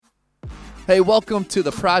Hey, welcome to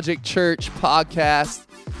the Project Church podcast.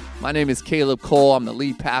 My name is Caleb Cole. I'm the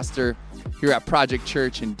lead pastor here at Project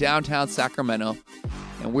Church in downtown Sacramento,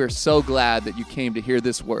 and we're so glad that you came to hear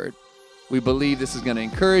this word. We believe this is going to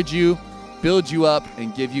encourage you, build you up,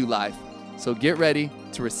 and give you life. So get ready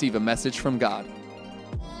to receive a message from God.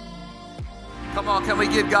 Come on, can we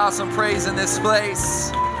give God some praise in this place?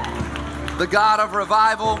 The God of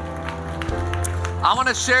revival. I want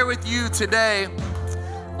to share with you today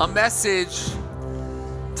a message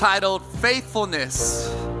titled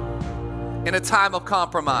Faithfulness in a Time of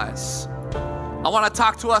Compromise. I want to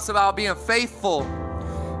talk to us about being faithful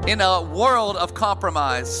in a world of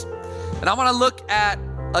compromise. And I want to look at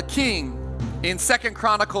a king. In 2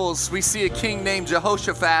 Chronicles, we see a king named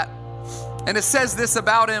Jehoshaphat. And it says this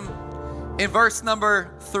about him in verse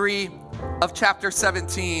number 3 of chapter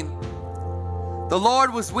 17. The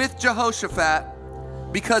Lord was with Jehoshaphat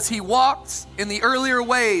because he walked in the earlier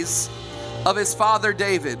ways of his father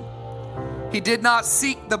David. He did not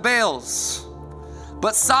seek the Baals,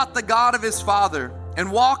 but sought the God of his father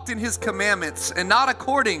and walked in his commandments and not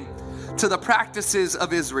according to the practices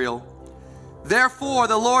of Israel. Therefore,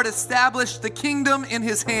 the Lord established the kingdom in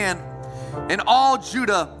his hand, and all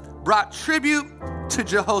Judah brought tribute to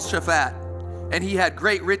Jehoshaphat, and he had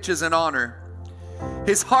great riches and honor.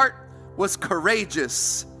 His heart was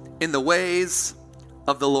courageous in the ways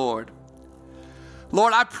of the Lord.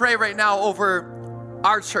 Lord, I pray right now over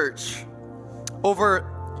our church,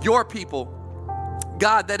 over your people,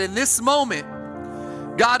 God, that in this moment,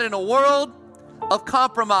 God, in a world of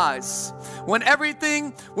compromise, when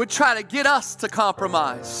everything would try to get us to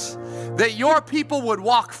compromise, that your people would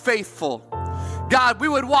walk faithful. God, we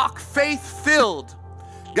would walk faith-filled.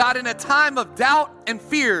 God, in a time of doubt and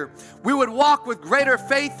fear, we would walk with greater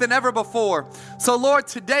faith than ever before. So, Lord,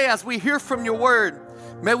 today as we hear from your word,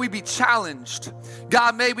 may we be challenged.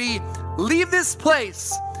 God, may we leave this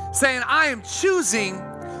place saying, I am choosing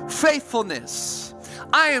faithfulness.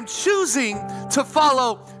 I am choosing to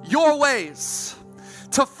follow your ways,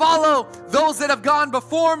 to follow those that have gone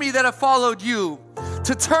before me that have followed you,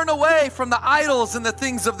 to turn away from the idols and the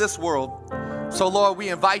things of this world. So, Lord, we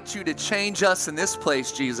invite you to change us in this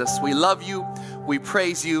place, Jesus. We love you. We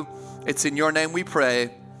praise you. It's in your name we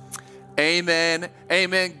pray. Amen.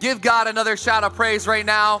 Amen. Give God another shout of praise right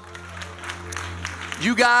now.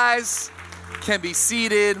 You guys can be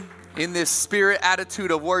seated in this spirit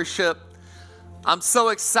attitude of worship. I'm so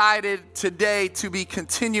excited today to be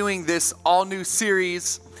continuing this all new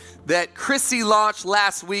series that Chrissy launched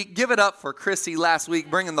last week. Give it up for Chrissy last week,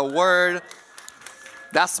 bringing the word.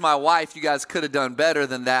 That's my wife. You guys could have done better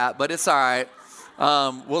than that, but it's all right.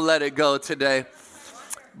 We'll let it go today.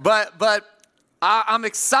 But I'm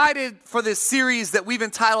excited for this series that we've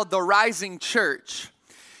entitled The Rising Church.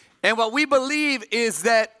 And what we believe is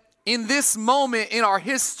that in this moment in our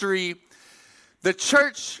history, the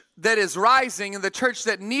church that is rising and the church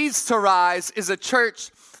that needs to rise is a church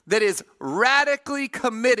that is radically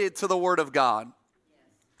committed to the Word of God,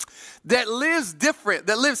 that lives different,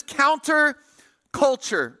 that lives counter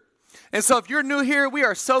culture. And so if you're new here, we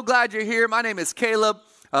are so glad you're here. My name is Caleb.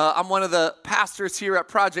 I'm one of the pastors here at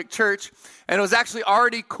Project Church. And it was actually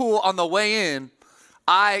already cool on the way in.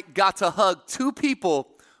 I got to hug two people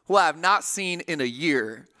who I have not seen in a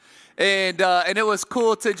year. And it was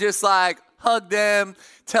cool to just like hug them,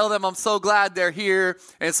 tell them I'm so glad they're here.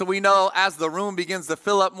 And so we know as the room begins to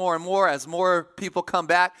fill up more and more, as more people come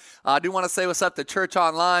back, I do want to say what's up to Church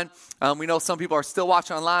Online. We know some people are still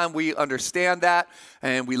watching online. We understand that,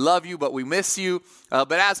 and we love you, but we miss you.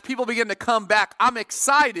 But as people begin to come back, I'm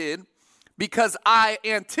excited because I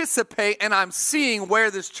anticipate and I'm seeing where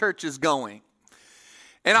this church is going.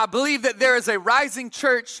 And I believe that there is a rising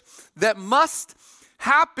church that must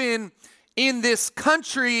happen in this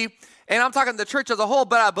country. And I'm talking the church as a whole,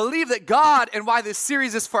 but I believe that God, and why this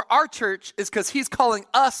series is for our church, is because he's calling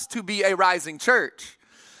us to be a rising church.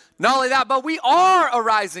 Not only that, but we are a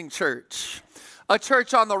rising church, a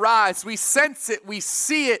church on the rise. We sense it. We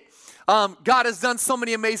see it. God has done so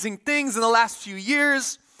many amazing things in the last few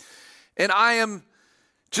years, and I am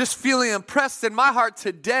just feeling impressed in my heart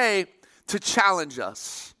today to challenge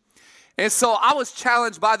us. And so I was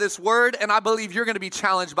challenged by this word, and I believe you're going to be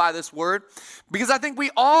challenged by this word, because I think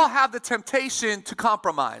we all have the temptation to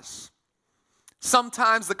compromise.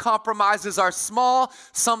 Sometimes the compromises are small,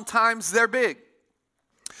 sometimes they're big.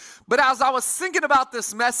 But as I was thinking about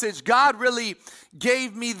this message, God really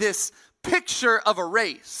gave me this picture of a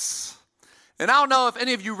race. And I don't know if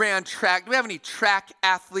any of you ran track. Do we have any track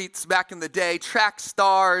athletes back in the day? Track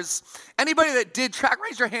stars? Anybody that did track,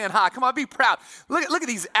 raise your hand high. Come on, be proud. Look at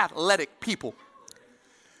these athletic people.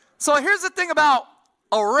 So here's the thing about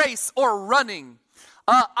a race or running.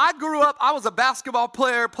 I grew up, I was a basketball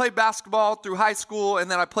player, played basketball through high school,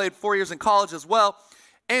 and then I played 4 years in college as well.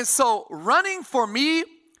 And so running for me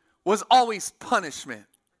was always punishment.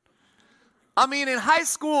 I mean, in high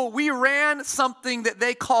school, we ran something that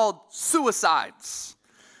they called suicides,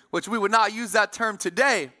 which we would not use that term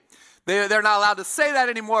today. They're not allowed to say that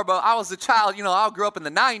anymore, but I was a child, I grew up in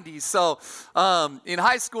the 90s. So in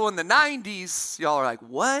high school in the 90s, y'all are like,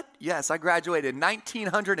 what? Yes, I graduated in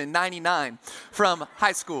 1999 from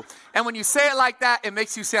high school. And when you say it like that, it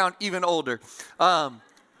makes you sound even older. The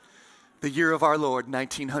year of our Lord,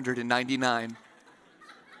 1999.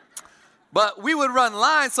 But we would run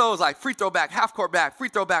lines, so it was like free throw back, half court back, free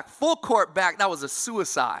throw back, full court back. That was a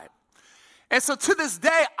suicide. And so to this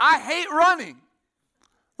day, I hate running.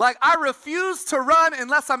 Like, I refuse to run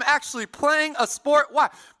unless I'm actually playing a sport. Why?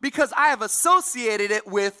 Because I have associated it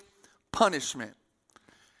with punishment.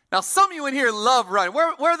 Now, some of you in here love running.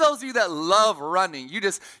 Where are those of you that love running?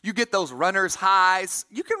 You get those runner's highs.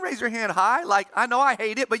 You can raise your hand high. Like, I know I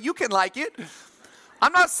hate it, but you can like it.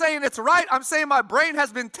 I'm not saying it's right. I'm saying my brain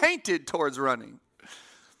has been tainted towards running.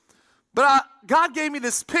 But God gave me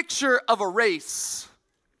this picture of a race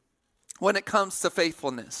when it comes to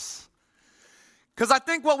faithfulness. Because I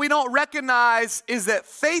think what we don't recognize is that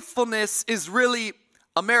faithfulness is really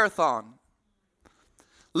a marathon.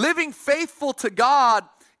 Living faithful to God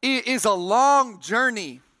is a long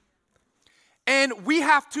journey. And we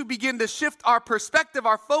have to begin to shift our perspective,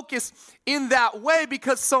 our focus in that way,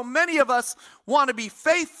 because so many of us want to be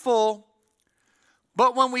faithful,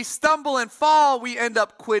 but when we stumble and fall, we end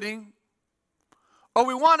up quitting. Or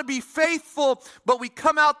we want to be faithful, but we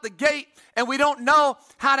come out the gate and we don't know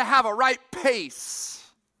how to have a right pace.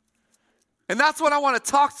 And that's what I want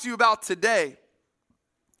to talk to you about today.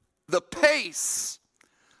 The pace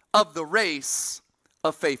of the race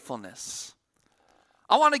of faithfulness.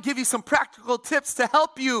 I want to give you some practical tips to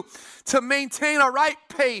help you to maintain a right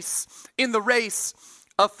pace in the race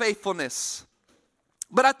of faithfulness.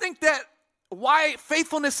 But I think that why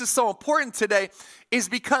faithfulness is so important today is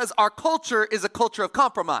because our culture is a culture of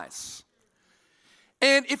compromise.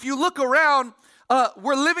 And if you look around,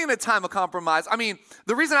 we're living in a time of compromise. I mean,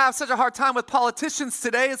 the reason I have such a hard time with politicians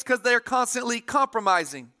today is because they're constantly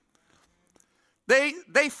compromising. They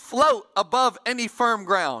float above any firm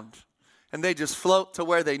ground, and they just float to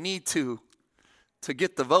where they need to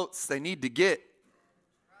get the votes they need to get.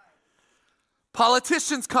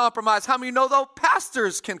 Politicians compromise. How many know, though,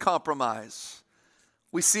 pastors can compromise?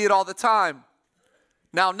 We see it all the time.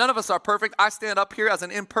 Now, none of us are perfect. I stand up here as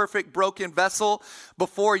an imperfect, broken vessel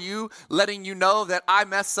before you, letting you know that I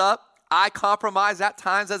mess up. I compromise at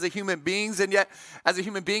times as a human being, and yet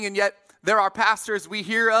there are pastors we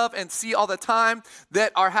hear of and see all the time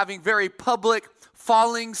that are having very public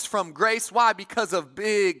fallings from grace. Why? Because of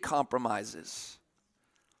big compromises.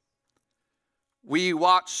 We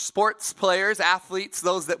watch sports players, athletes,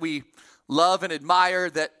 those that we love and admire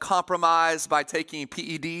that compromise by taking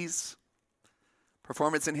PEDs,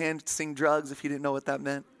 performance-enhancing drugs, if you didn't know what that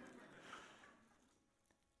meant.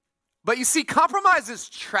 But you see, compromise is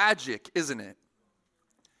tragic, isn't it?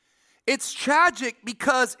 It's tragic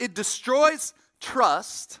because it destroys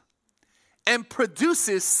trust and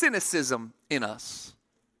produces cynicism in us.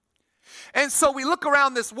 And so we look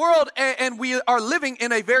around this world and we are living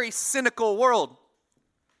in a very cynical world.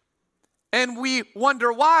 And we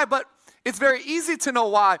wonder why, but it's very easy to know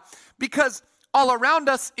why. Because all around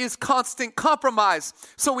us is constant compromise.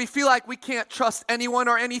 So we feel like we can't trust anyone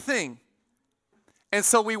or anything. And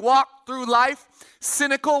so we walk through life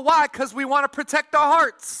cynical. Why? Because we want to protect our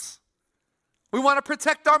hearts. We want to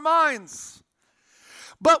protect our minds.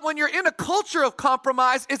 But when you're in a culture of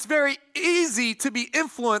compromise, it's very easy to be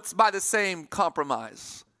influenced by the same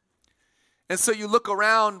compromise. And so you look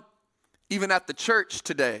around, even at the church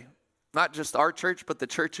today, not just our church, but the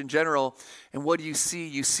church in general, and what do you see?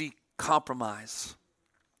 You see compromise.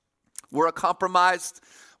 We're a compromised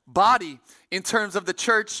body in terms of the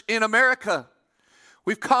church in America.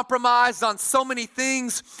 We've compromised on so many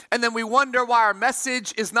things, and then we wonder why our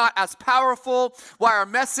message is not as powerful, why our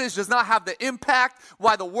message does not have the impact,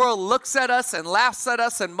 why the world looks at us and laughs at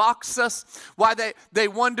us and mocks us, why they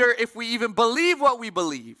wonder if we even believe what we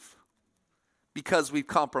believe, because we've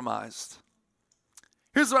compromised.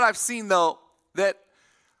 Here's what I've seen, though, that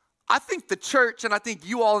I think the church, and I think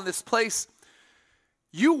you all in this place,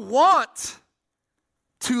 you want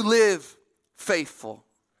to live faithful.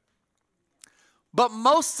 But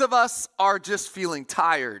most of us are just feeling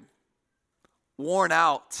tired, worn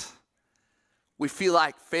out. We feel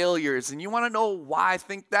like failures. And you want to know why I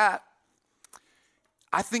think that?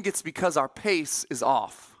 I think it's because our pace is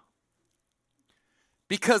off.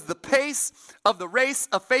 because the pace of the race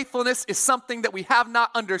of faithfulness is something that we have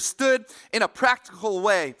not understood in a practical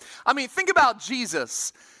way. I mean, think about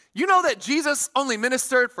Jesus. You know that Jesus only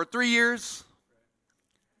ministered for 3 years?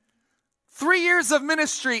 3 years of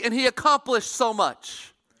ministry, and he accomplished so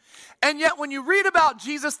much. And yet when you read about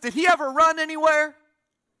Jesus, did he ever run anywhere?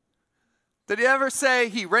 Did he ever say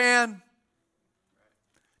he ran?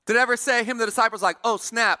 Did it ever say him, the disciples, like, oh,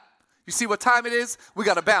 snap, you see what time it is? We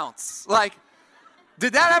got to bounce. Like,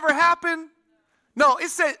 did that ever happen? No, it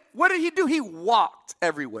said, what did he do? He walked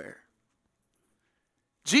everywhere.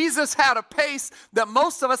 Jesus had a pace that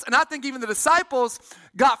most of us, and I think even the disciples,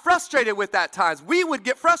 got frustrated with at times. We would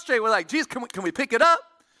get frustrated. We're like, Jesus, can we pick it up?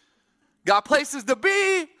 Got places to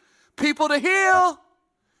be, people to heal,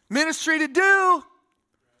 ministry to do.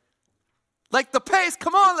 Like the pace,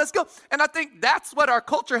 come on, let's go. And I think that's what our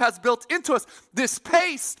culture has built into us. This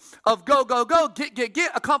pace of go, go, go,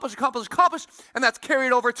 get, accomplish. And that's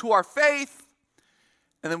carried over to our faith.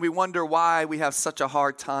 And then we wonder why we have such a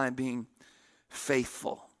hard time being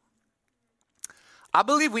faithful. I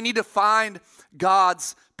believe we need to find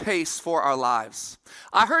God's pace for our lives.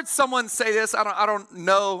 I heard someone say this. I don't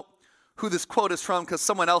know who this quote is from because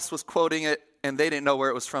someone else was quoting it and they didn't know where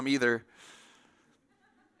it was from either.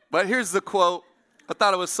 But here's the quote. I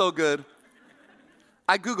thought it was so good.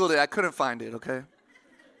 I Googled it. I couldn't find it, okay?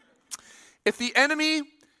 If the enemy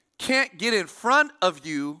can't get in front of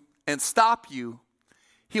you and stop you,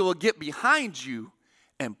 he will get behind you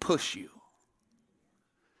and push you.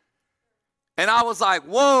 And I was like,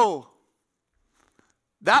 whoa.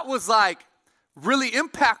 That was like really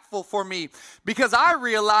impactful for me because I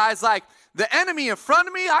realized like the enemy in front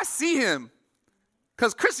of me, I see him.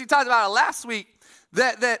 Because Christy talked about it last week.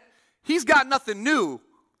 That he's got nothing new.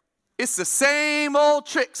 It's the same old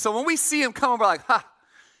trick. So when we see him come, we're like, ha,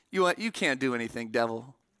 you can't do anything,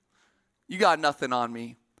 devil. You got nothing on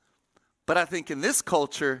me. But I think in this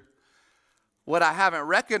culture, what I haven't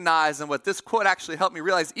recognized and what this quote actually helped me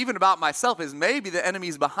realize even about myself is maybe the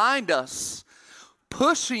enemy's behind us,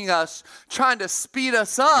 pushing us, trying to speed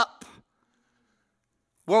us up,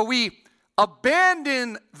 where we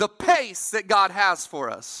abandon the pace that God has for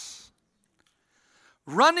us.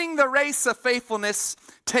 Running the race of faithfulness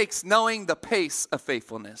takes knowing the pace of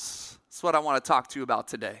faithfulness. That's what I want to talk to you about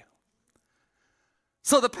today.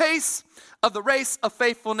 So the pace of the race of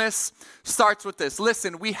faithfulness starts with this.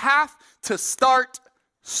 Listen, we have to start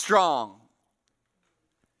strong.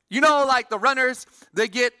 You know, like the runners, they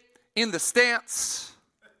get in the stance.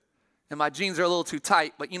 And my jeans are a little too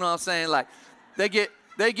tight, but you know what I'm saying? Like they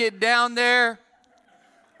get down there.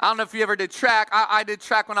 I don't know if you ever did track. I did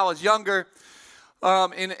track when I was younger.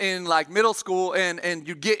 In like middle school, and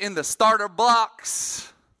you get in the starter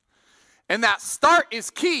blocks, and that start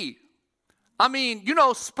is key. I mean, you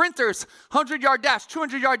know, sprinters, 100-yard dash,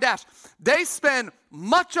 200-yard dash, they spend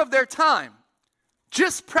much of their time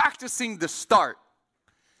just practicing the start.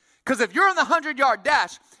 Because if you're in the 100-yard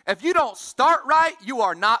dash, if you don't start right, you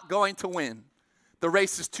are not going to win. The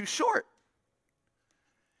race is too short.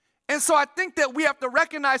 And so I think that we have to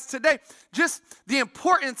recognize today just the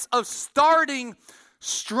importance of starting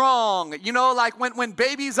strong. You know, like when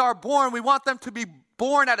babies are born, we want them to be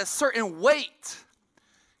born at a certain weight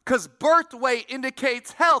because birth weight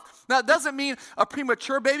indicates health. Now, it doesn't mean a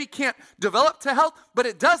premature baby can't develop to health, but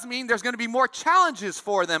it does mean there's going to be more challenges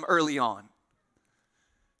for them early on.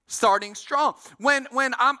 Starting strong.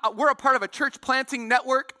 We're a part of a church planting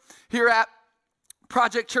network here at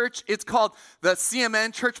Project Church. It's called the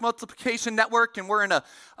CMN, Church Multiplication Network, and we're in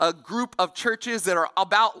a group of churches that are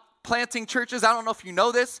about planting churches. I don't know if you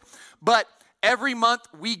know this, but every month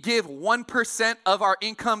we give 1% of our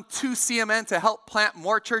income to CMN to help plant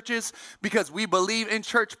more churches because we believe in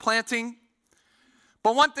church planting.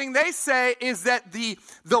 But one thing they say is that the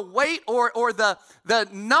weight or the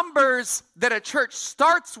numbers that a church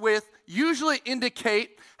starts with usually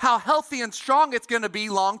indicate how healthy and strong it's going to be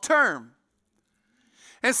long term.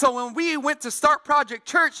 And so when we went to start Project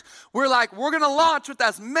Church, we're like, we're going to launch with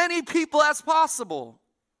as many people as possible.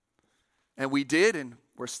 And we did, and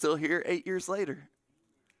we're still here 8 years later.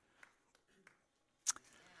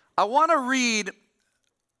 I want to read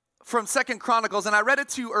from 2 Chronicles, and I read it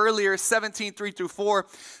to you earlier, 17, 3-4.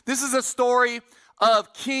 This is a story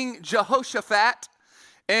of King Jehoshaphat.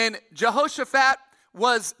 And Jehoshaphat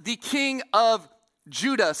was the king of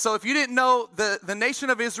Judah. So if you didn't know, the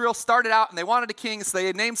nation of Israel started out and they wanted a king, so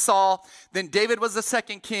they named Saul. Then David was the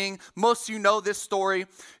second king. Most of you know this story.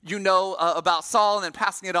 You know about Saul and then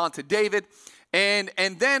passing it on to David. And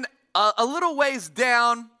then a little ways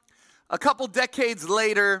down, a couple decades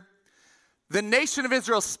later, the nation of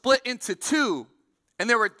Israel split into two. And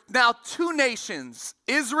there were now two nations,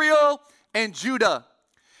 Israel and Judah.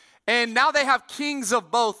 And now they have kings of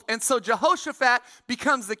both. And so Jehoshaphat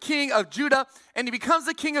becomes the king of Judah. And he becomes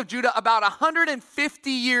the king of Judah about 150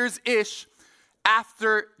 years-ish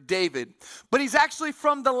after David. But he's actually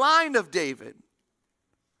from the line of David,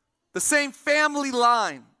 the same family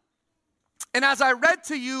line. And as I read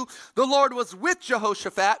to you, the Lord was with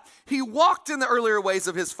Jehoshaphat. He walked in the earlier ways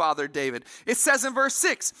of his father David. It says in verse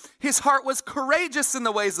 6, his heart was courageous in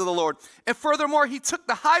the ways of the Lord. And furthermore, he took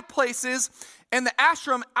the high places and the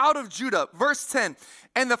Asherim out of Judah. Verse 10,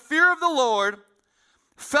 and the fear of the Lord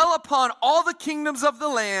fell upon all the kingdoms of the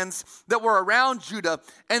lands that were around Judah,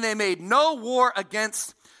 and they made no war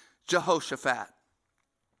against Jehoshaphat.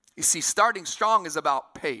 You see, starting strong is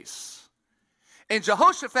about pace. And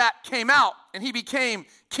Jehoshaphat came out, and he became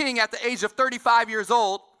king at the age of 35 years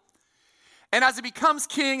old. And as he becomes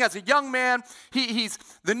king, as a young man, he's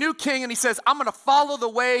the new king, and he says, I'm going to follow the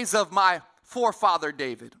ways of my forefather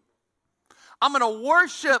David. I'm going to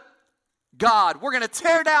worship God. We're going to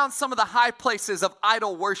tear down some of the high places of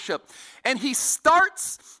idol worship. And he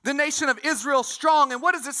starts the nation of Israel strong. And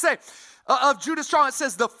what does it say? Of Judah strong, it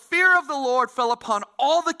says, the fear of the Lord fell upon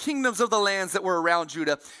all the kingdoms of the lands that were around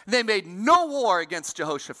Judah. They made no war against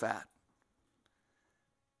Jehoshaphat.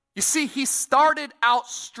 You see, he started out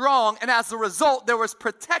strong, and as a result, there was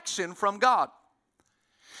protection from God.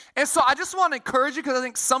 And so I just want to encourage you, because I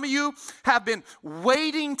think some of you have been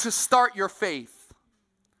waiting to start your faith.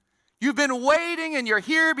 You've been waiting, and you're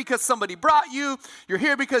here because somebody brought you. You're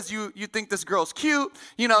here because you think this girl's cute.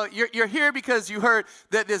 You know, you're here because you heard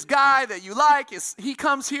that this guy that you like, he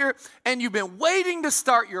comes here, and you've been waiting to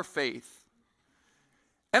start your faith.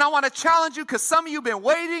 And I want to challenge you, because some of you have been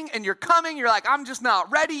waiting, and you're coming. You're like, I'm just not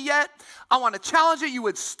ready yet. I want to challenge you. You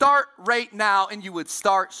would start right now, and you would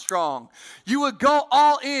start strong. You would go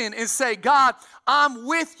all in and say, God, I'm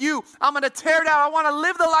with you. I'm going to tear down. I want to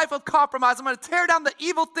live the life of compromise. I'm going to tear down the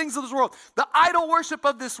evil things of this world, the idol worship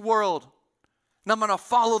of this world. And I'm going to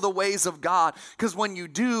follow the ways of God, because when you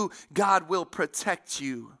do, God will protect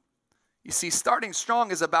you. You see, starting strong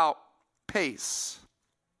is about pace.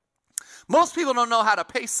 Most people don't know how to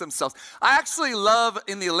pace themselves. I actually love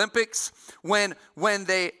in the Olympics when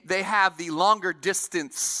they have the longer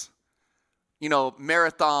distance,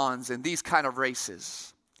 marathons and these kind of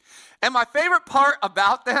races. And my favorite part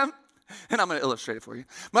about them, and I'm going to illustrate it for you.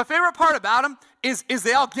 My favorite part about them is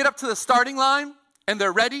they all get up to the starting line and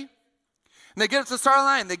they're ready. And they get up to the starting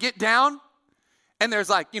line and they get down. And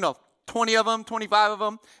there's 20 of them, 25 of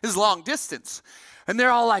them. This is long distance. And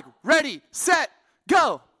they're all like, ready, set,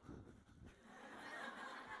 go.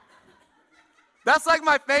 That's like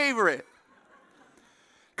my favorite.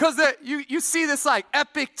 Because you see this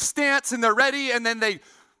epic stance and they're ready and then they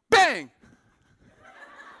bang.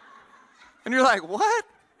 And you're like, what?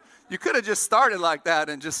 You could have just started like that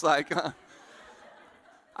and just I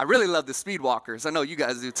really love the speed walkers. I know you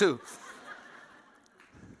guys do too.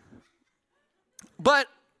 But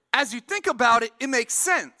as you think about it, it makes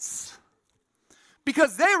sense.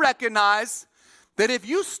 Because they recognize that if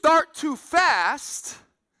you start too fast,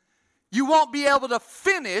 you won't be able to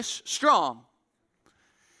finish strong.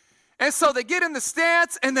 And so they get in the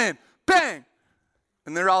stance and then bang.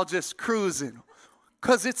 And they're all just cruising.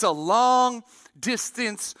 Because it's a long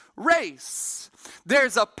distance race.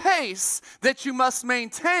 There's a pace that you must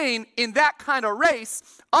maintain in that kind of race.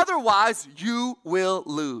 Otherwise, you will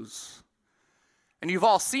lose. And you've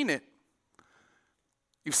all seen it.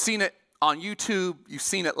 You've seen it on YouTube. You've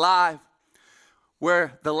seen it live.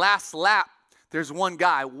 Where the last lap, there's one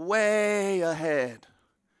guy way ahead.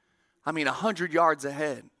 100 yards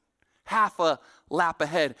ahead. Half a lap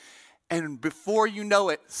ahead. And before you know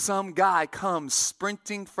it, some guy comes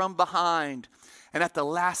sprinting from behind and at the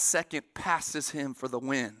last second passes him for the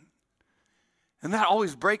win. And that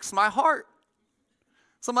always breaks my heart.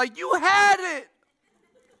 So I'm like, you had it.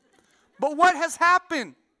 But what has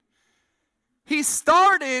happened? He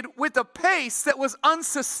started with a pace that was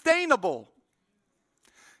unsustainable.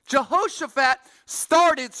 Jehoshaphat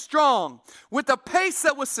started strong with a pace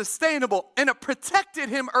that was sustainable, and it protected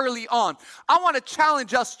him early on. I want to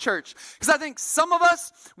challenge us, church, because I think some of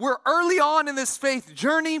us, we're early on in this faith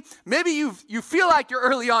journey. Maybe you feel like you're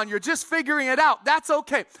early on. You're just figuring it out. That's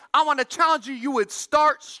okay. I want to challenge you. You would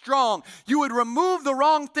start strong. You would remove the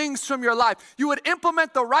wrong things from your life. You would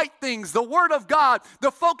implement the right things, the Word of God,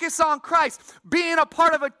 the focus on Christ, being a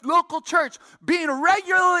part of a local church, being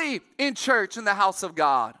regularly in church in the house of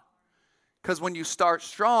God. Because when you start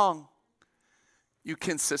strong, you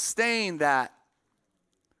can sustain that.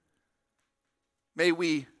 May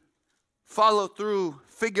we follow through,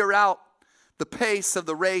 figure out the pace of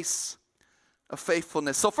the race of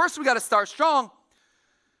faithfulness. So first we got to start strong.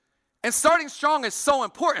 And starting strong is so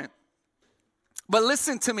important. But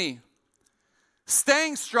listen to me.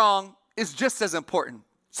 Staying strong is just as important.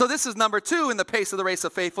 So this is number 2 in the pace of the race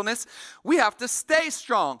of faithfulness. We have to stay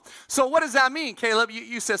strong. So what does that mean, Caleb?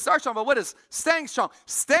 You said start strong, but what is staying strong?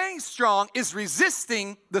 Staying strong is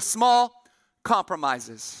resisting the small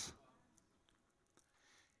compromises.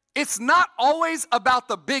 It's not always about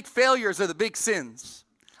the big failures or the big sins.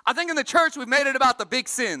 I think in the church we've made it about the big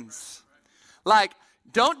sins. Like,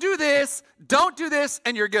 don't do this,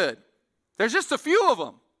 and you're good. There's just a few of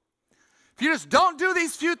them. If you just don't do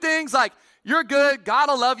these few things, like, you're good, God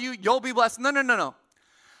will love you, you'll be blessed. No.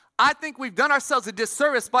 I think we've done ourselves a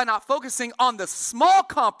disservice by not focusing on the small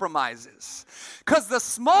compromises. Because the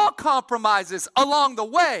small compromises along the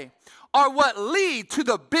way are what lead to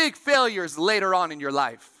the big failures later on in your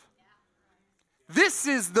life. This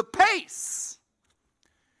is the pace.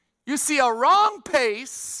 You see, a wrong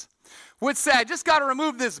pace would say, I just got to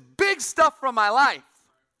remove this big stuff from my life,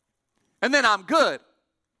 and then I'm good.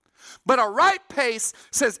 But a right pace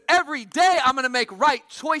says every day I'm going to make right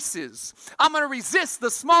choices. I'm going to resist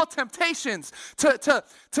the small temptations to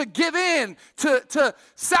give in, to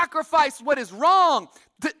sacrifice what is wrong.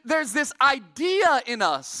 There's this idea in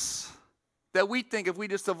us that we think if we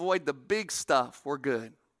just avoid the big stuff, we're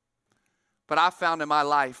good. But I found in my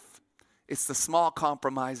life, it's the small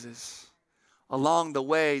compromises along the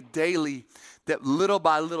way daily that little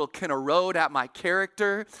by little can erode at my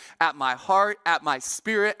character, at my heart, at my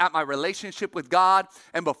spirit, at my relationship with God.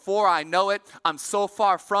 And before I know it, I'm so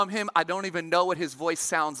far from Him, I don't even know what His voice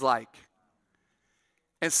sounds like.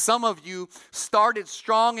 And some of you started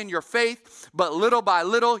strong in your faith, but little by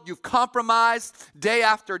little, you've compromised day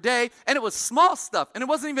after day. And it was small stuff, and it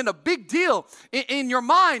wasn't even a big deal in your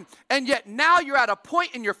mind. And yet now you're at a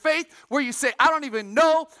point in your faith where you say, I don't even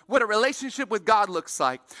know what a relationship with God looks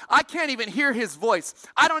like. I can't even hear His voice.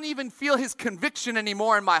 I don't even feel His conviction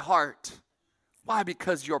anymore in my heart. Why?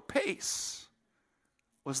 Because your pace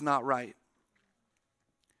was not right.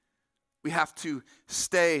 We have to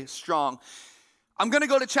stay strong. I'm going to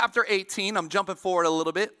go to chapter 18. I'm jumping forward a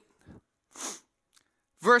little bit.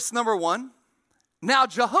 Verse number 1. Now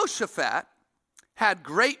Jehoshaphat had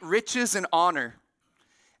great riches and honor,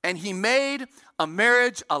 and he made a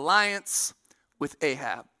marriage alliance with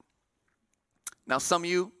Ahab. Now some of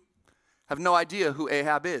you have no idea who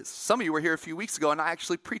Ahab is. Some of you were here a few weeks ago, and I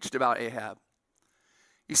actually preached about Ahab.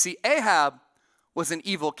 You see, Ahab was an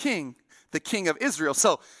evil king, the king of Israel.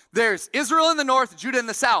 So there's Israel in the north, Judah in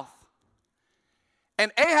the south.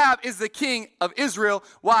 And Ahab is the king of Israel,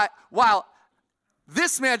 while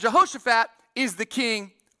this man, Jehoshaphat, is the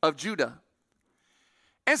king of Judah.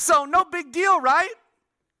 And so, no big deal, right?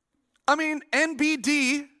 I mean,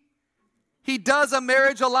 NBD, he does a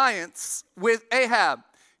marriage alliance with Ahab.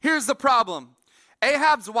 Here's the problem.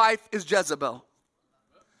 Ahab's wife is Jezebel.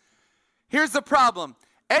 Here's the problem.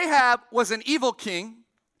 Ahab was an evil king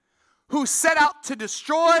who set out to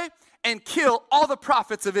destroy and kill all the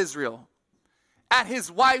prophets of Israel at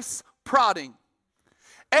his wife's prodding.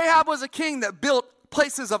 Ahab was a king that built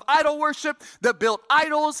places of idol worship, that built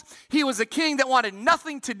idols. He was a king that wanted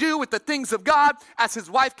nothing to do with the things of God as his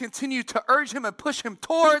wife continued to urge him and push him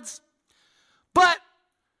towards. But,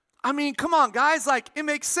 I mean, come on, guys, like, it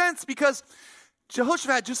makes sense because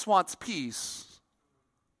Jehoshaphat just wants peace.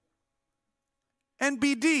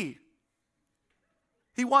 NBD,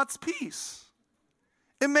 he wants peace.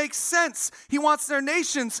 It makes sense. He wants their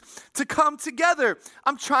nations to come together.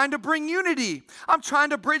 I'm trying to bring unity. I'm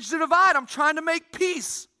trying to bridge the divide. I'm trying to make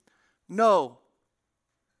peace. No.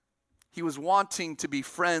 He was wanting to be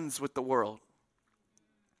friends with the world.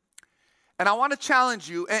 And I want to challenge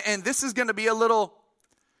you, and this is going to be a little,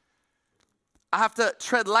 I have to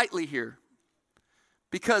tread lightly here.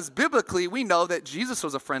 Because biblically, we know that Jesus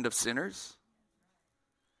was a friend of sinners.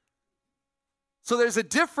 So there's a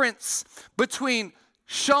difference between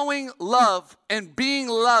showing love and being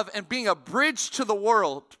a bridge to the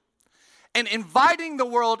world and inviting the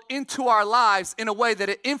world into our lives in a way that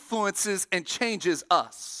it influences and changes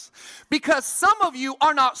us. Because some of you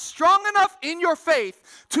are not strong enough in your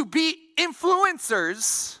faith to be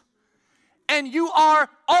influencers, and you are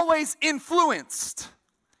always influenced.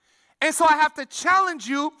 And so I have to challenge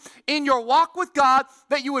you in your walk with God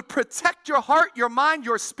that you would protect your heart, your mind,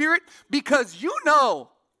 your spirit, because you know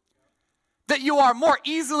that you are more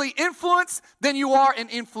easily influenced than you are an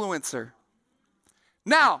influencer.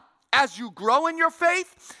 Now, as you grow in your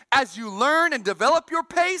faith, as you learn and develop your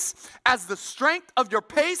pace, as the strength of your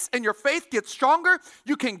pace and your faith gets stronger,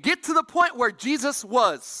 you can get to the point where Jesus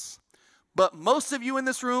was. But most of you in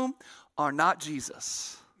this room are not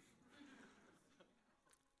Jesus.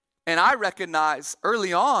 And I recognize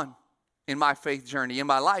early on in my faith journey, in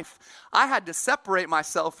my life, I had to separate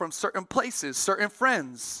myself from certain places, certain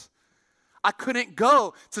friends. I couldn't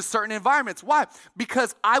go to certain environments. Why?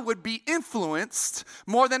 Because I would be influenced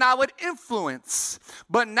more than I would influence.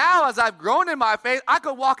 But now as I've grown in my faith, I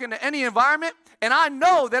could walk into any environment and I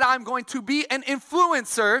know that I'm going to be an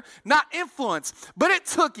influencer, not influence. But it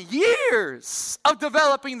took years of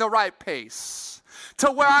developing the right pace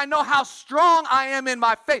to where I know how strong I am in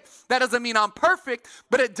my faith. That doesn't mean I'm perfect,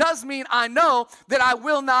 but it does mean I know that I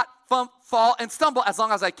will not fall and stumble as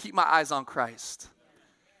long as I keep my eyes on Christ.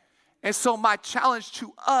 And so my challenge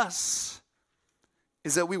to us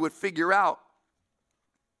is that we would figure out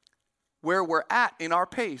where we're at in our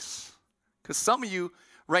pace. Because some of you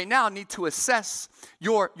right now need to assess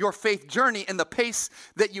your faith journey and the pace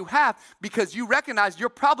that you have, because you recognize you're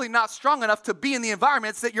probably not strong enough to be in the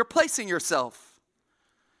environments that you're placing yourself.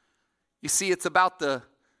 You see, it's about the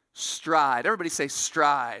stride. Everybody say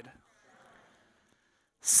stride.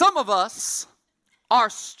 Some of us are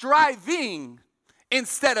striving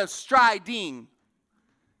instead of striding.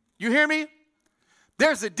 You hear me?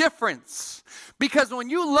 There's a difference. Because when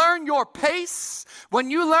you learn your pace, when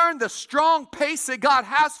you learn the strong pace that God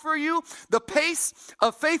has for you, the pace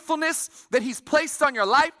of faithfulness that He's placed on your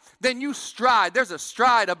life, then you stride. There's a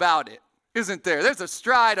stride about it, isn't there? There's a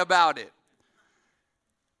stride about it.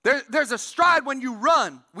 There's a stride when you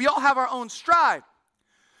run. We all have our own stride.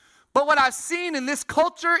 But what I've seen in this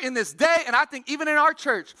culture, in this day, and I think even in our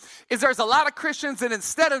church, is there's a lot of Christians that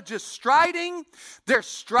instead of just striding, they're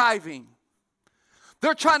striving.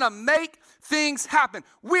 They're trying to make things happen.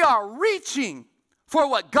 We are reaching for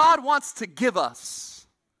what God wants to give us.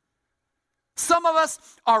 Some of us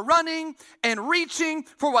are running and reaching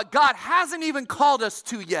for what God hasn't even called us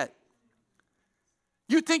to yet.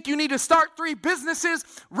 You think you need to start 3 businesses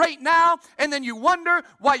right now, and then you wonder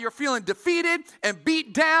why you're feeling defeated and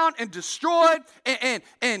beat down and destroyed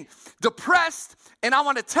and depressed. And I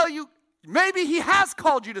want to tell you, maybe He has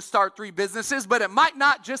called you to start 3 businesses, but it might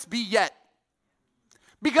not just be yet.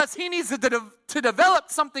 Because He needs to develop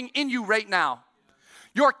something in you right now.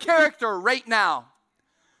 Your character right now.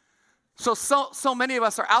 So many of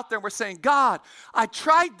us are out there and we're saying, God, I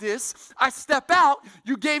tried this. I step out.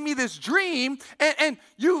 You gave me this dream and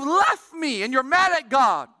you left me and you're mad at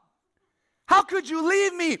God. How could you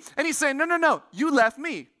leave me? And He's saying, no, you left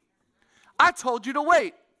me. I told you to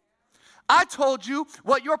wait. I told you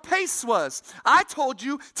what your pace was. I told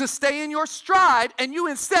you to stay in your stride, and you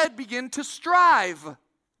instead begin to strive.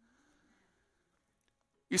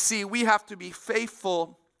 You see, we have to be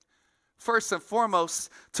faithful first and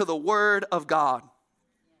foremost to the Word of God.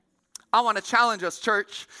 I want to challenge us,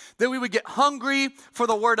 church, that we would get hungry for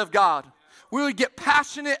the Word of God. We would get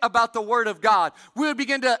passionate about the Word of God. We would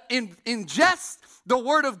begin to ingest the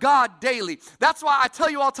Word of God daily. That's why I tell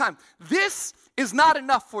you all the time, this is not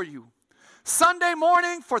enough for you. Sunday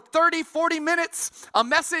morning for 30, 40 minutes, a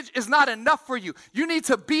message is not enough for you. You need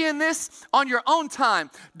to be in this on your own time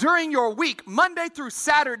during your week, Monday through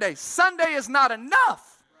Saturday. Sunday is not enough.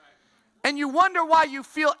 And you wonder why you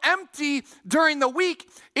feel empty during the week.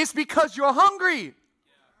 It's because you're hungry.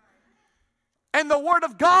 And the Word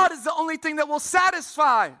of God is the only thing that will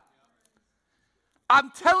satisfy.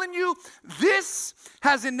 I'm telling you, this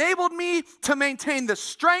has enabled me to maintain the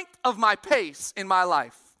strength of my pace in my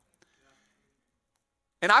life.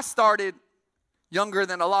 And I started younger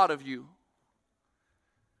than a lot of you.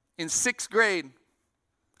 In 6th grade,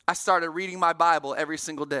 I started reading my Bible every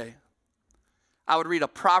single day. I would read a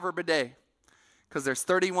proverb a day because there's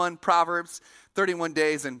 31 proverbs, 31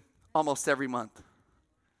 days in almost every month.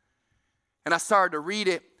 And I started to read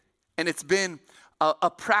it, and it's been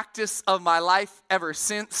a practice of my life ever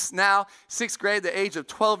since. Now, 6th grade, the age of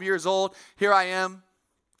 12 years old, here I am,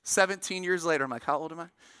 17 years later. I'm like, how old am I?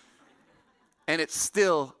 And it's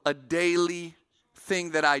still a daily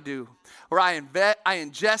thing that I do, where I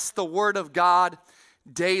ingest the Word of God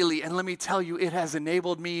daily. And let me tell you, it has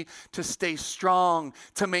enabled me to stay strong,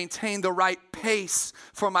 to maintain the right pace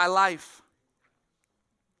for my life.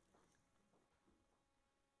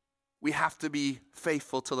 We have to be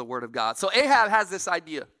faithful to the Word of God. So Ahab has this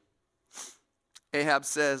idea. Ahab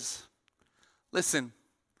says, listen,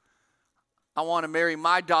 I want to marry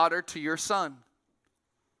my daughter to your son.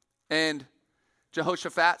 And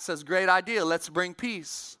Jehoshaphat says, great idea, let's bring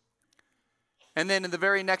peace. And then in the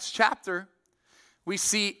very next chapter, we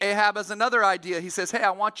see Ahab has another idea. He says, hey,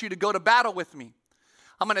 I want you to go to battle with me.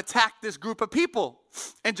 I'm going to attack this group of people.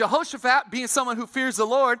 And Jehoshaphat, being someone who fears the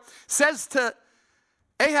Lord, says to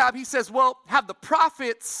Ahab, he says, well, have the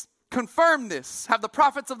prophets confirm this, have the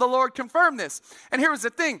prophets of the Lord confirm this. And here was the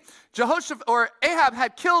thing. Ahab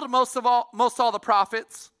had killed most all the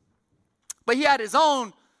prophets, but he had his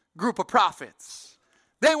own group of prophets.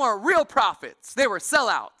 They weren't real prophets. They were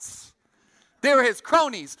sellouts. They were his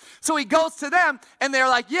cronies. So he goes to them, and they're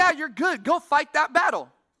like, yeah, you're good. Go fight that battle.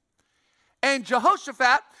 And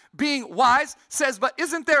Jehoshaphat, being wise, says, but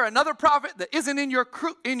isn't there another prophet that isn't in your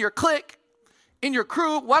crew, in your clique, in your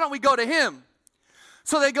crew? Why don't we go to him?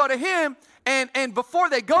 So they go to him, and before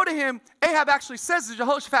they go to him, Ahab actually says to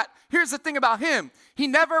Jehoshaphat, here's the thing about him. He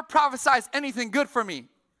never prophesies anything good for me,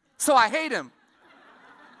 so I hate him.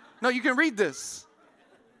 No, you can read this.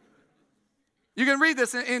 You can read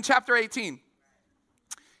this in chapter 18.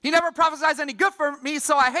 He never prophesies any good for me,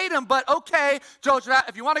 so I hate him. But okay, Jehoshaphat,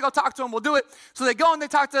 if you want to go talk to him, we'll do it. So they go and they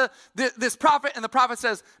talk to this prophet, and the prophet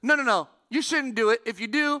says, no, you shouldn't do it. If you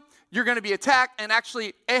do, you're going to be attacked. And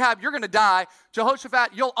actually, Ahab, you're going to die.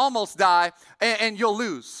 Jehoshaphat, you'll almost die, and you'll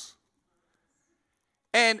lose.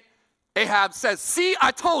 And Ahab says, see, I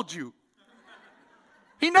told you.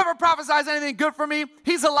 He never prophesies anything good for me.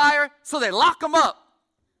 He's a liar. So they lock him up,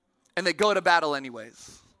 and they go to battle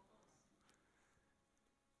anyways.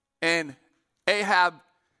 And Ahab,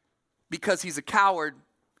 because he's a coward,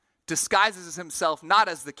 disguises himself not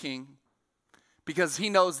as the king, because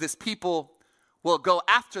he knows this people will go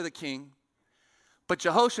after the king. But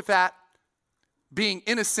Jehoshaphat, being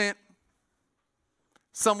innocent,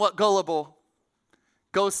 somewhat gullible,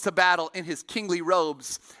 goes to battle in his kingly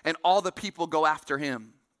robes, and all the people go after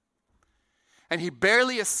him. And he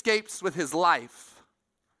barely escapes with his life.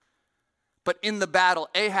 But in the battle,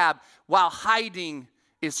 Ahab, while hiding,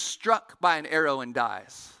 is struck by an arrow and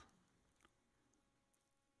dies.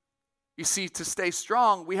 You see, to stay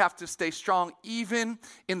strong, we have to stay strong even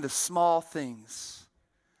in the small things.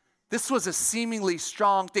 This was a seemingly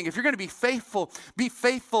strong thing. If you're going to be faithful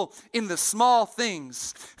in the small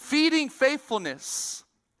things. Feeding faithfulness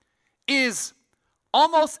is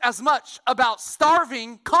almost as much about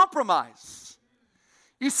starving compromise.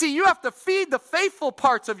 You see, you have to feed the faithful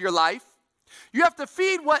parts of your life. You have to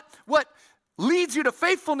feed what leads you to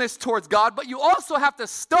faithfulness towards God, but you also have to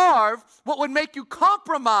starve what would make you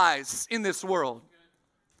compromise in this world.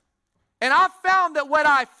 And I've found that what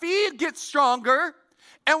I feed gets stronger,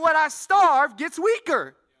 and what I starve gets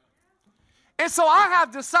weaker. And so I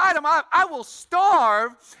have decided I will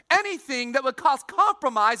starve anything that would cause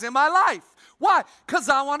compromise in my life. Why? Because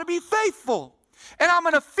I want to be faithful. And I'm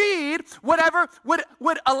going to feed whatever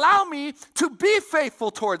would allow me to be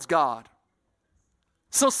faithful towards God.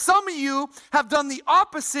 So some of you have done the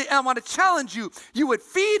opposite, and I want to challenge you. You would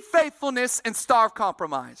feed faithfulness and starve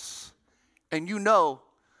compromise. And you know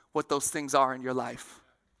what those things are in your life.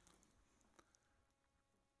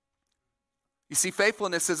 You see,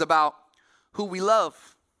 faithfulness is about who we love.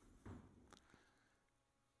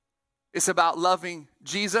 It's about loving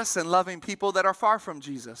Jesus and loving people that are far from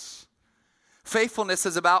Jesus. Faithfulness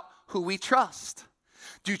is about who we trust.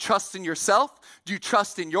 Do you trust in yourself? Do you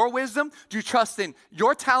trust in your wisdom? Do you trust in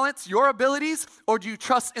your talents, your abilities? Or do you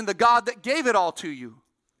trust in the God that gave it all to you?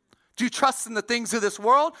 Do you trust in the things of this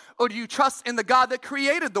world? Or do you trust in the God that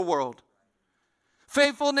created the world?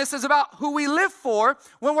 Faithfulness is about who we live for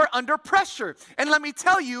when we're under pressure. And let me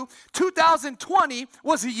tell you, 2020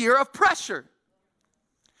 was a year of pressure.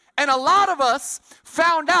 And a lot of us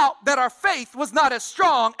found out that our faith was not as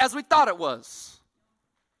strong as we thought it was.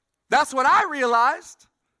 That's what I realized.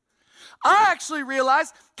 I actually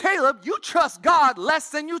realized, Caleb, you trust God less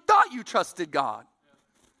than you thought you trusted God.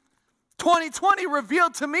 2020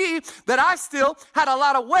 revealed to me that I still had a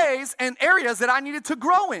lot of ways and areas that I needed to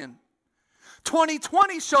grow in.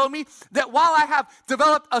 2020 showed me that while I have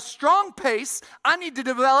developed a strong pace, I need to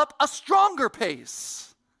develop a stronger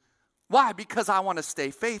pace. Why? Because I want to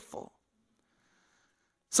stay faithful.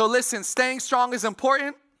 So listen, staying strong is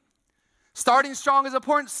important. Starting strong is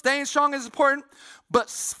important. Staying strong is important. But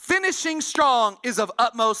finishing strong is of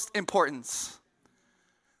utmost importance.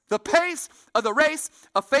 The pace of the race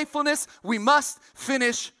of faithfulness, we must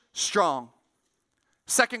finish strong.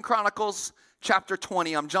 2 Chronicles chapter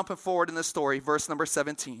 20, I'm jumping forward in the story, verse number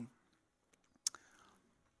 17.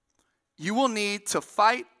 You will need to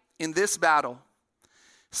fight in this battle.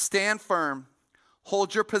 Stand firm,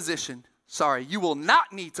 hold your position. You will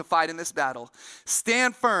not need to fight in this battle.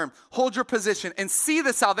 Stand firm, hold your position, and see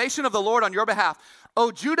the salvation of the Lord on your behalf.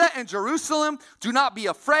 O Judah and Jerusalem, do not be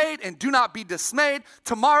afraid and do not be dismayed.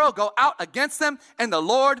 Tomorrow go out against them, and the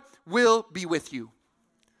Lord will be with you.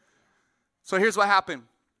 So here's what happened.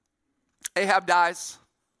 Ahab dies,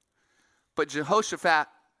 but Jehoshaphat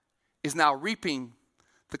is now reaping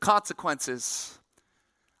the consequences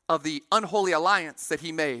of the unholy alliance that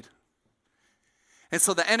he made And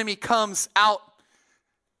so the enemy comes out.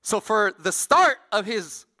 So for the start of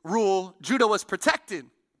his rule, Judah was protected.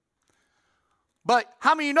 But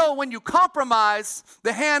how many know when you compromise,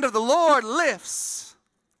 the hand of the Lord lifts?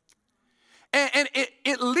 And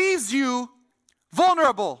it leaves you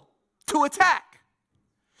vulnerable to attack.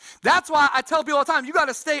 That's why I tell people all the time, you got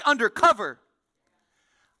to stay under cover.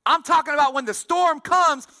 I'm talking about when the storm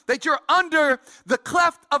comes, that you're under the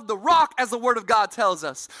cleft of the rock, as the word of God tells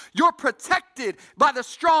us. You're protected by the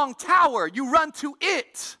strong tower. You run to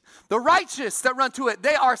it. The righteous that run to it,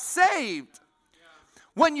 they are saved.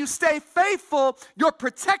 When you stay faithful, you're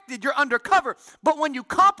protected, you're under cover. But when you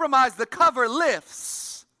compromise, the cover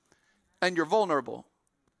lifts and you're vulnerable.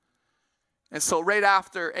 And so right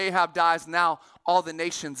after Ahab dies, now all the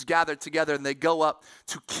nations gather together and they go up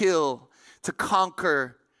to kill, to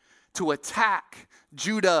conquer, to attack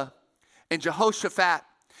Judah and Jehoshaphat.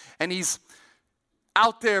 And he's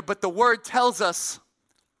out there, but the word tells us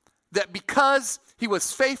that because he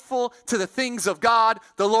was faithful to the things of God,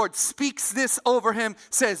 the Lord speaks this over him,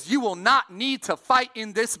 says, you will not need to fight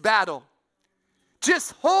in this battle.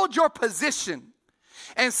 Just hold your position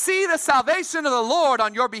and see the salvation of the Lord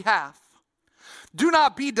on your behalf. Do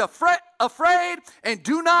not be afraid and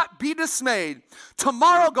do not be dismayed.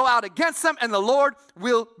 Tomorrow go out against them and the Lord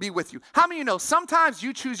will be with you. How many of you know sometimes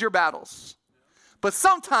you choose your battles, but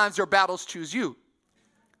sometimes your battles choose you?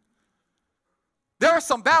 There are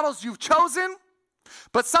some battles you've chosen,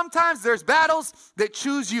 but sometimes there's battles that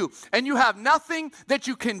choose you. And you have nothing that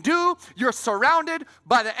you can do. You're surrounded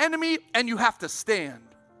by the enemy and you have to stand.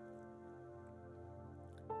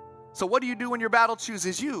 So what do you do when your battle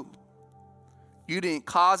chooses you? You didn't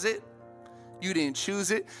cause it. You didn't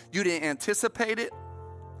choose it. You didn't anticipate it.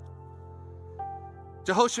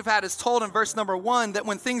 Jehoshaphat is told in verse number 1 that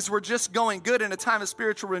when things were just going good in a time of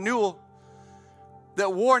spiritual renewal,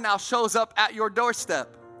 that war now shows up at your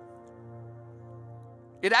doorstep.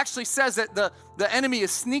 It actually says that the enemy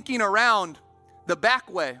is sneaking around the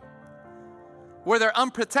back way where they're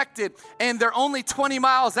unprotected and they're only 20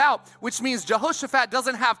 miles out, which means Jehoshaphat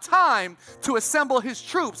doesn't have time to assemble his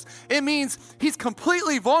troops. It means he's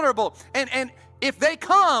completely vulnerable. And if they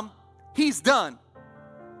come, he's done.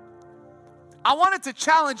 I wanted to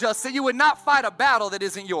challenge us that you would not fight a battle that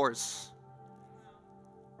isn't yours.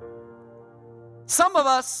 Some of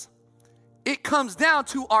us, it comes down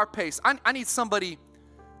to our pace. I need somebody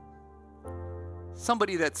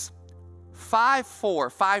that's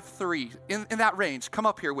 5'4", 5'3", in that range. Come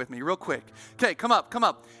up here with me real quick. Okay, come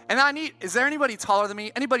up. And is there anybody taller than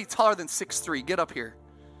me? Anybody taller than 6'3"? Get up here.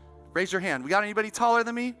 Raise your hand. We got anybody taller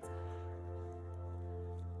than me?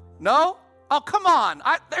 No? Oh, come on.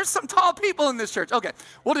 There's some tall people in this church. Okay,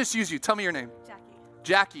 we'll just use you. Tell me your name.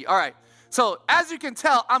 Jackie, all right. So, as you can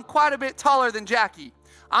tell, I'm quite a bit taller than Jackie.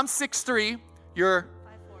 I'm 6'3", you're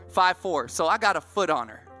 5'4". So I got a foot on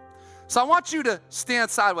her. So I want you to stand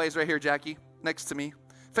sideways right here, Jackie, next to me,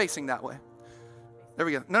 facing that way. There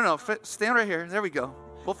we go. No, stand right here. There we go.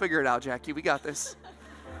 We'll figure it out, Jackie. We got this.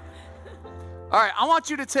 All right, I want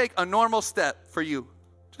you to take a normal step for you.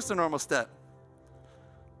 Just a normal step.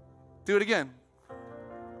 Do it again.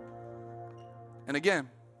 And again.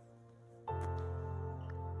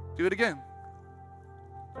 Do it again.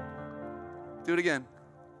 Do it again.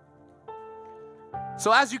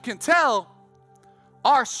 So as you can tell,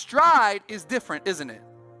 our stride is different, isn't it?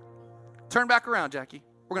 Turn back around, Jackie.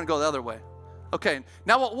 We're going to go the other way. Okay,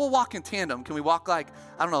 now we'll walk in tandem. Can we walk like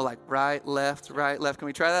right, left. Can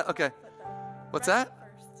we try that? Okay. What's that?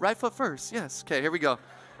 Right foot first. Yes. Okay, here we go.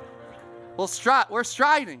 We're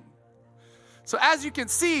striding. So as you can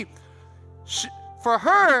see, for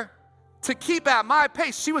her to keep at my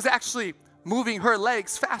pace, she was actually moving her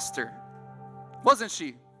legs faster, wasn't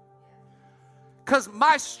she? Because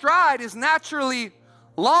my stride is naturally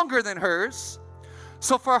longer than hers.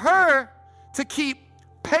 So for her to keep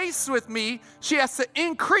pace with me, she has to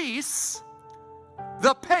increase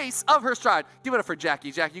the pace of her stride. Give it up for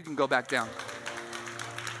Jackie. Jackie, you can go back down.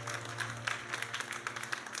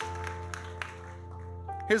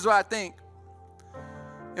 Here's what I think.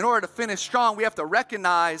 In order to finish strong, we have to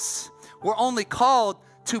recognize we're only called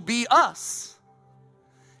to be us.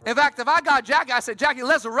 In fact, if I got Jackie, I said, Jackie,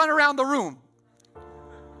 let's run around the room.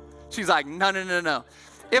 She's like, no.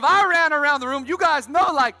 If I ran around the room, you guys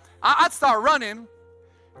know, I'd start running.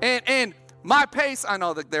 And my pace, I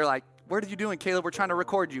know that they're like, what are you doing, Caleb? We're trying to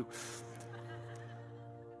record you.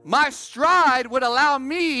 My stride would allow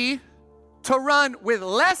me to run with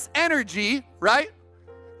less energy, right?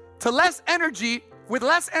 With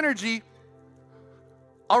less energy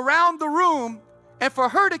around the room. And for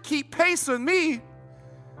her to keep pace with me,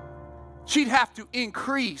 she'd have to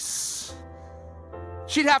increase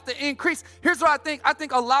She'd have to increase. Here's what I think. I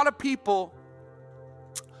think a lot of people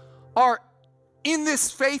are in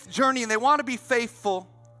this faith journey and they want to be faithful,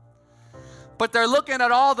 but they're looking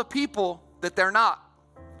at all the people that they're not.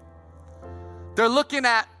 They're looking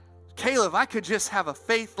at Caleb. I could just have a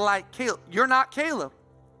faith like Caleb. You're not Caleb.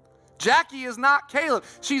 Jackie is not Caleb.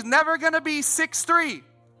 She's never going to be 6'3".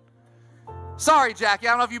 Sorry, Jackie.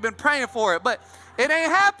 I don't know if you've been praying for it, but it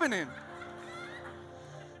ain't happening.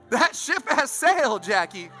 That ship has sailed,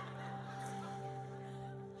 Jackie.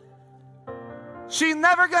 She's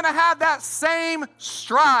never going to have that same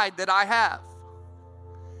stride that I have.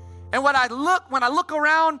 And when I look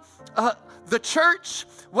around the church,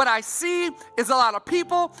 what I see is a lot of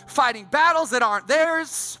people fighting battles that aren't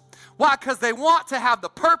theirs. Why? Because they want to have the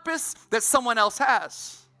purpose that someone else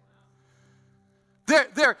has.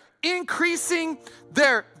 They're increasing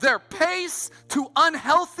their pace to an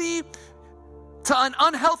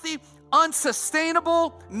unhealthy,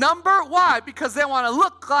 unsustainable number. Why? Because they want to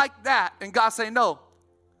look like that. And God saying, no,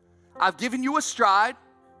 I've given you a stride.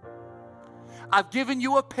 I've given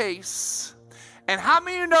you a pace. And how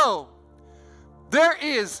many of you know there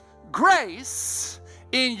is grace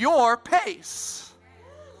in your pace?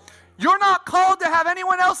 You're not called to have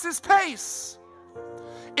anyone else's pace.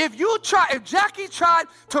 If Jackie tried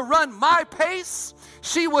to run my pace,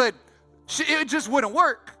 it just wouldn't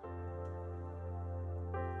work.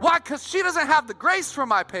 Why? Because she doesn't have the grace for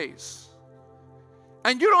my pace.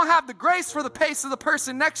 And you don't have the grace for the pace of the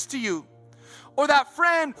person next to you. Or that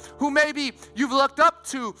friend who maybe you've looked up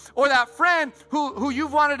to. Or that friend who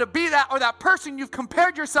you've wanted to be that. Or that person you've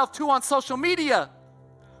compared yourself to on social media.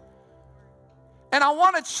 And I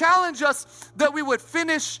want to challenge us that we would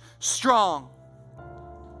finish strong.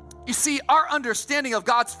 You see, our understanding of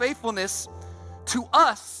God's faithfulness to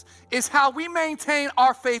us is how we maintain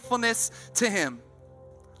our faithfulness to Him.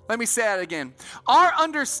 Let me say that again. Our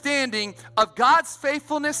understanding of God's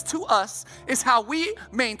faithfulness to us is how we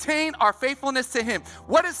maintain our faithfulness to Him.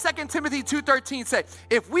 What does 2 Timothy 2:13 say?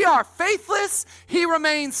 If we are faithless, He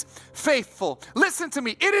remains faithful. Listen to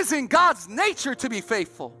me. It is in God's nature to be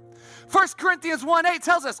faithful. 1 Corinthians 1:8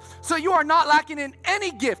 tells us, so you are not lacking in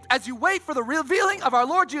any gift as you wait for the revealing of our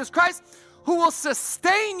Lord Jesus Christ, who will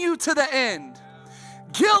sustain you to the end,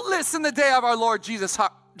 guiltless in the day of our Lord Jesus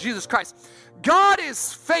Christ. God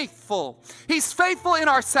is faithful. He's faithful in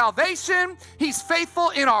our salvation. He's faithful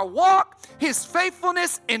in our walk. His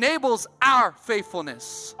faithfulness enables our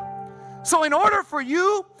faithfulness. So in order for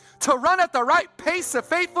you to run at the right pace of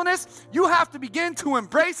faithfulness, you have to begin to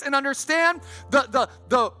embrace and understand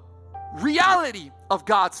the reality of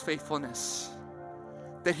God's faithfulness.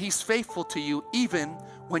 That He's faithful to you even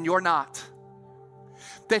when you're not.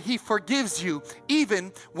 That He forgives you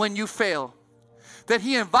even when you fail. That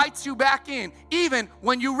He invites you back in even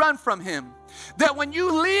when you run from Him. That when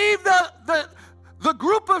you leave the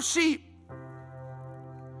group of sheep,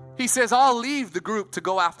 He says, I'll leave the group to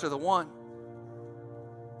go after the one.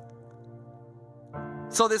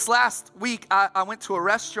 So this last week, I went to a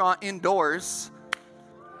restaurant indoors.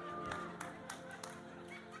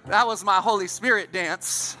 That was my Holy Spirit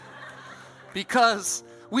dance because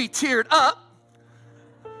we teared up.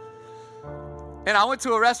 And I went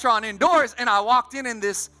to a restaurant indoors and I walked in and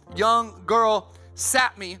this young girl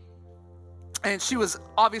sat me. And she was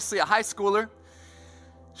obviously a high schooler.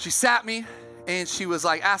 She sat me and she was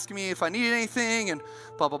like asking me if I needed anything and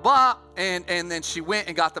blah, blah, blah. And then she went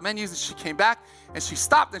and got the menus and she came back and she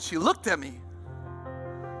stopped and she looked at me.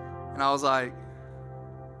 And I was like,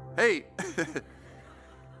 hey.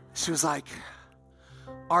 She was like,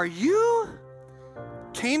 are you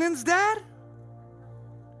Canaan's dad?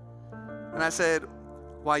 And I said,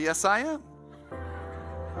 why, yes, I am.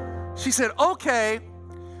 She said, okay,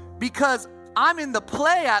 because I'm in the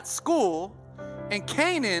play at school, and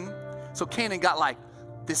Canaan got like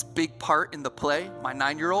this big part in the play, my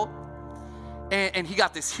 9-year-old, and he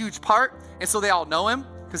got this huge part, and so they all know him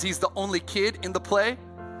because he's the only kid in the play.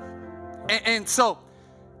 And so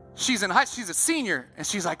she's a senior, and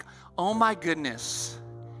she's like, oh my goodness,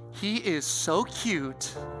 he is so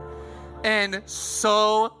cute. And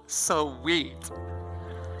so sweet.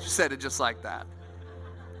 She said it just like that.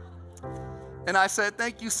 And I said,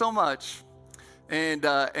 thank you so much. And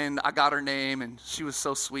I got her name, and she was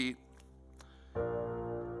so sweet.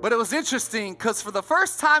 But it was interesting because for the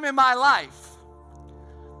first time in my life,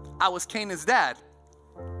 I was Canaan's dad.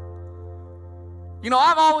 You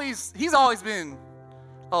know, he's always been,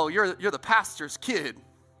 oh, you're the pastor's kid.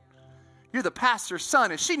 You're the pastor's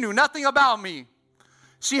son. And she knew nothing about me.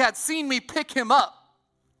 She had seen me pick him up.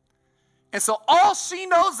 And so all she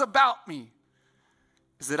knows about me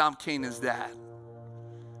is that I'm Canaan's dad.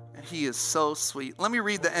 And he is so sweet. Let me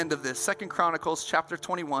read the end of this. 2 Chronicles chapter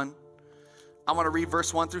 21. I want to read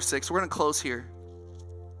verse 1 through 6. We're going to close here.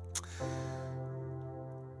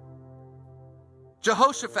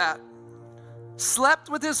 Jehoshaphat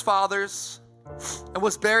slept with his fathers and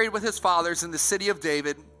was buried with his fathers in the city of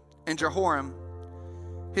David, and Jehoram,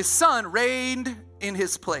 his son, reigned in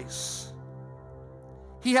his place.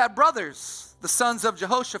 He had brothers, the sons of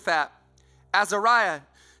Jehoshaphat, Azariah,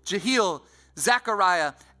 Jehiel,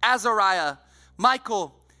 Zechariah, Azariah,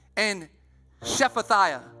 Michael, and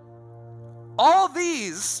Shephatiah. All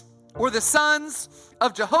these were the sons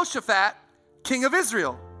of Jehoshaphat, king of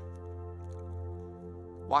Israel.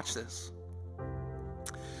 Watch this.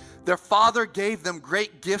 Their father gave them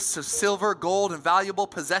great gifts of silver, gold, and valuable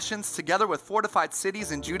possessions, together with fortified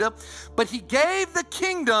cities in Judah. But he gave the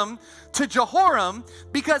kingdom to Jehoram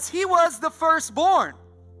because he was the firstborn.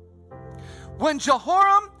 When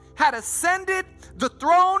Jehoram had ascended the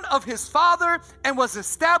throne of his father and was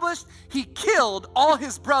established, he killed all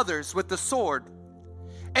his brothers with the sword,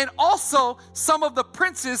 and also some of the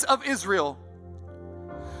princes of Israel.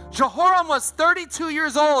 Jehoram was 32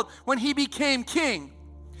 years old when he became king,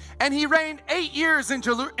 and he reigned 8 years in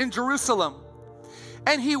Jerusalem.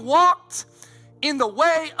 And he walked in the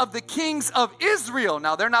way of the kings of Israel.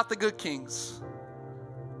 Now, they're not the good kings.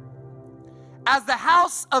 As the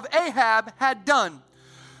house of Ahab had done.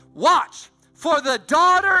 Watch, for the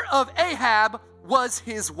daughter of Ahab was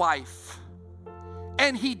his wife.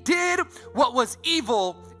 And he did what was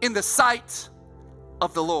evil in the sight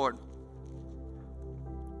of the Lord.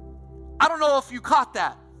 I don't know if you caught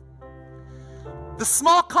that. The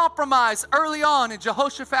small compromise early on in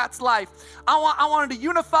Jehoshaphat's life. I wanted to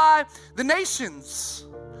unify the nations.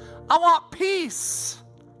 I want peace.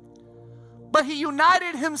 But he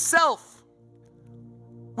united himself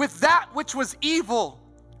with that which was evil.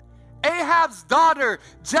 Ahab's daughter,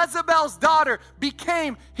 Jezebel's daughter,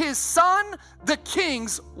 became his son, the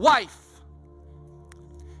king's wife.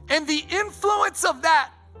 And the influence of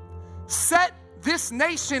that set this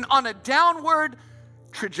nation on a downward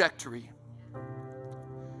trajectory.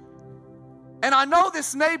 And I know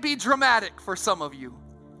this may be dramatic for some of you,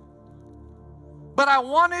 but I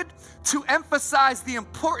wanted to emphasize the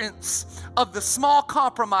importance of the small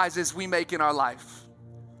compromises we make in our life,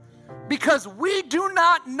 because we do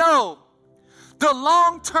not know the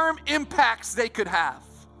long-term impacts they could have.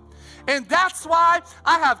 And that's why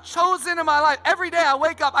I have chosen in my life, every day I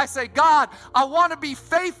wake up, I say, God, I want to be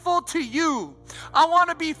faithful to you. I want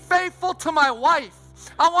to be faithful to my wife.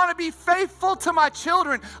 I want to be faithful to my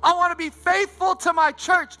children. I want to be faithful to my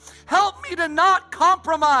church. Help me to not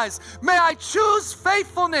compromise. May I choose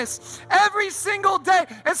faithfulness every single day.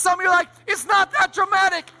 And some of you are like, it's not that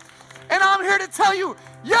dramatic. And I'm here to tell you,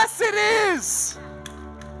 yes, it is.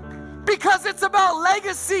 Because it's about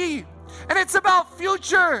legacy and it's about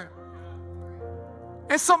future.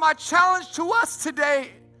 And so my challenge to us today,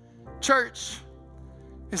 church,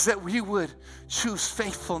 is that we would choose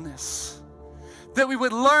faithfulness. That we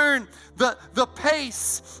would learn the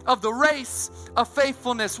pace of the race of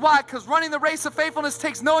faithfulness. Why? Because running the race of faithfulness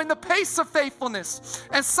takes knowing the pace of faithfulness.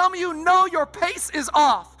 And some of you know your pace is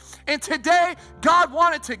off. And today, God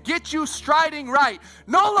wanted to get you striding right.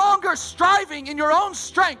 No longer striving in your own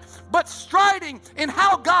strength, but striding in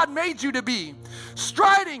how God made you to be.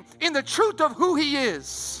 Striding in the truth of who He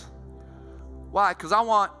is. Why? Because I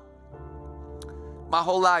want my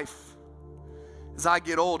whole life, as I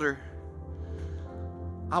get older,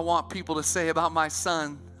 I want people to say about my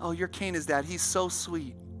son, oh, you're Canaan's dad. He's so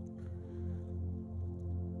sweet.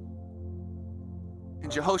 And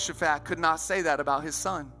Jehoshaphat could not say that about his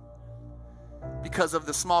son because of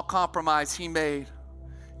the small compromise he made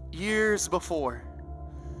years before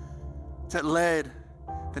that led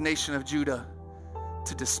the nation of Judah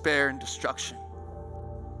to despair and destruction.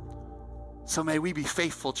 So may we be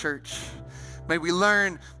faithful, church. May we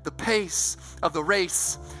learn the pace of the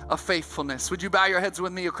race of faithfulness. Would you bow your heads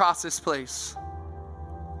with me across this place?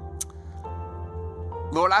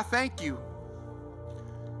 Lord, I thank you.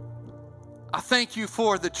 I thank you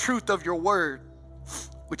for the truth of your word,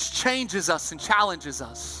 which changes us and challenges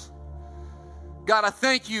us. God, I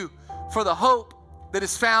thank you for the hope that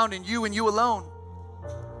is found in you and you alone.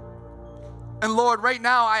 And Lord, right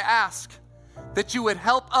now I ask that you would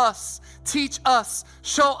help us, teach us,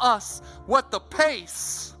 show us what the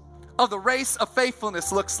pace of the race of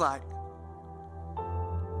faithfulness looks like.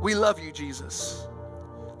 We love you, Jesus.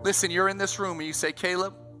 Listen, you're in this room and you say,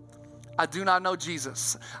 Caleb, I do not know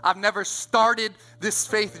Jesus. I've never started this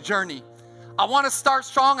faith journey. I want to start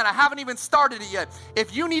strong and I haven't even started it yet.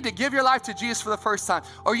 If you need to give your life to Jesus for the first time,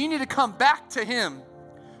 or you need to come back to Him,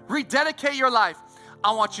 rededicate your life,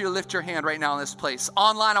 I want you to lift your hand right now in this place.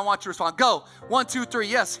 Online, I want you to respond. Go. 1, 2, 3.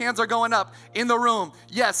 Yes, hands are going up in the room.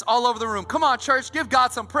 Yes, all over the room. Come on, church. Give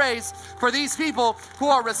God some praise for these people who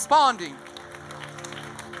are responding.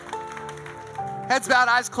 Heads bowed,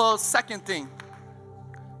 eyes closed. Second thing.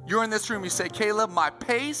 You're in this room. You say, Caleb, my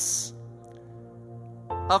pace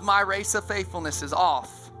of my race of faithfulness is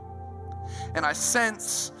off. And I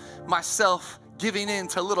sense myself giving in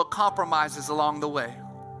to little compromises along the way.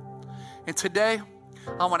 And today,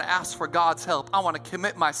 I want to ask for God's help. I want to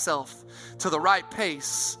commit myself to the right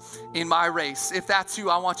pace in my race. If that's you,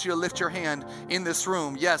 I want you to lift your hand in this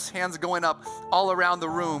room. Yes, hands going up all around the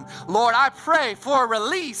room. Lord, I pray for a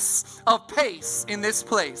release of pace in this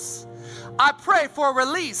place. I pray for a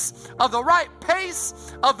release of the right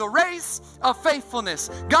pace of the race of faithfulness.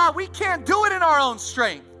 God, we can't do it in our own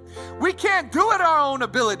strength. We can't do it in our own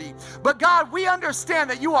ability. But God, we understand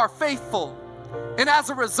that you are faithful. And as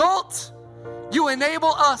a result, you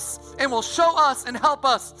enable us and will show us and help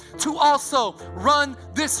us to also run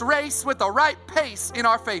this race with the right pace in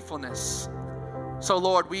our faithfulness. So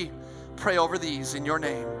Lord, we pray over these in your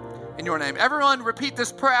name. In your name. Everyone repeat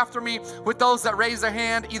this prayer after me with those that raise their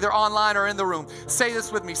hand, either online or in the room. Say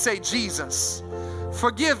this with me. Say, Jesus,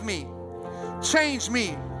 forgive me, change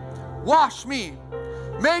me, wash me,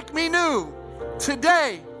 make me new.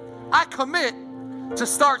 Today, I commit to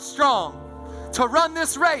start strong, to run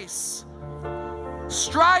this race,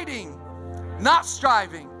 striding, not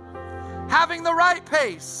striving, having the right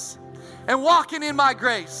pace, and walking in my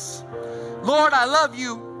grace. Lord, I love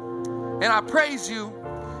you, and I praise you,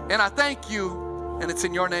 and I thank you, and it's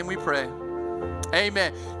in your name we pray.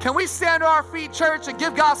 Amen. Can we stand to our feet, church, and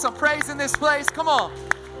give God some praise in this place? Come on.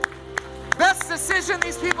 Best decision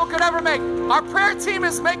these people could ever make. Our prayer team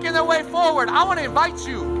is making their way forward. I want to invite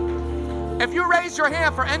you. If you raise your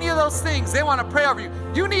hand for any of those things, they want to pray over you.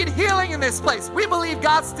 You need healing in this place. We believe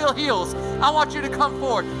God still heals. I want you to come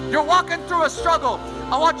forward. You're walking through a struggle.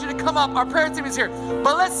 I want you to come up. Our prayer team is here.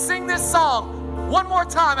 But let's sing this song one more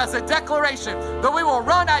time as a declaration that we will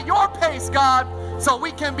run at your pace, God, so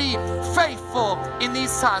we can be faithful in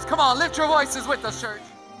these times. Come on, lift your voices with us, church.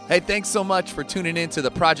 Hey, thanks so much for tuning in to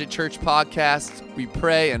the Project Church podcast. We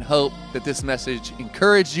pray and hope that this message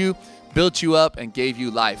encouraged you, built you up, and gave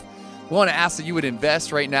you life. We want to ask that you would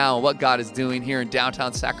invest right now in what God is doing here in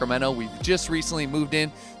downtown Sacramento. We've just recently moved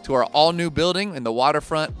in to our all-new building in the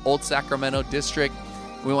waterfront, Old Sacramento District.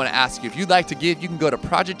 We want to ask you, if you'd like to give, you can go to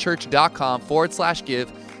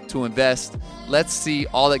projectchurch.com/give to invest. Let's see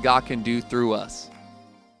all that God can do through us.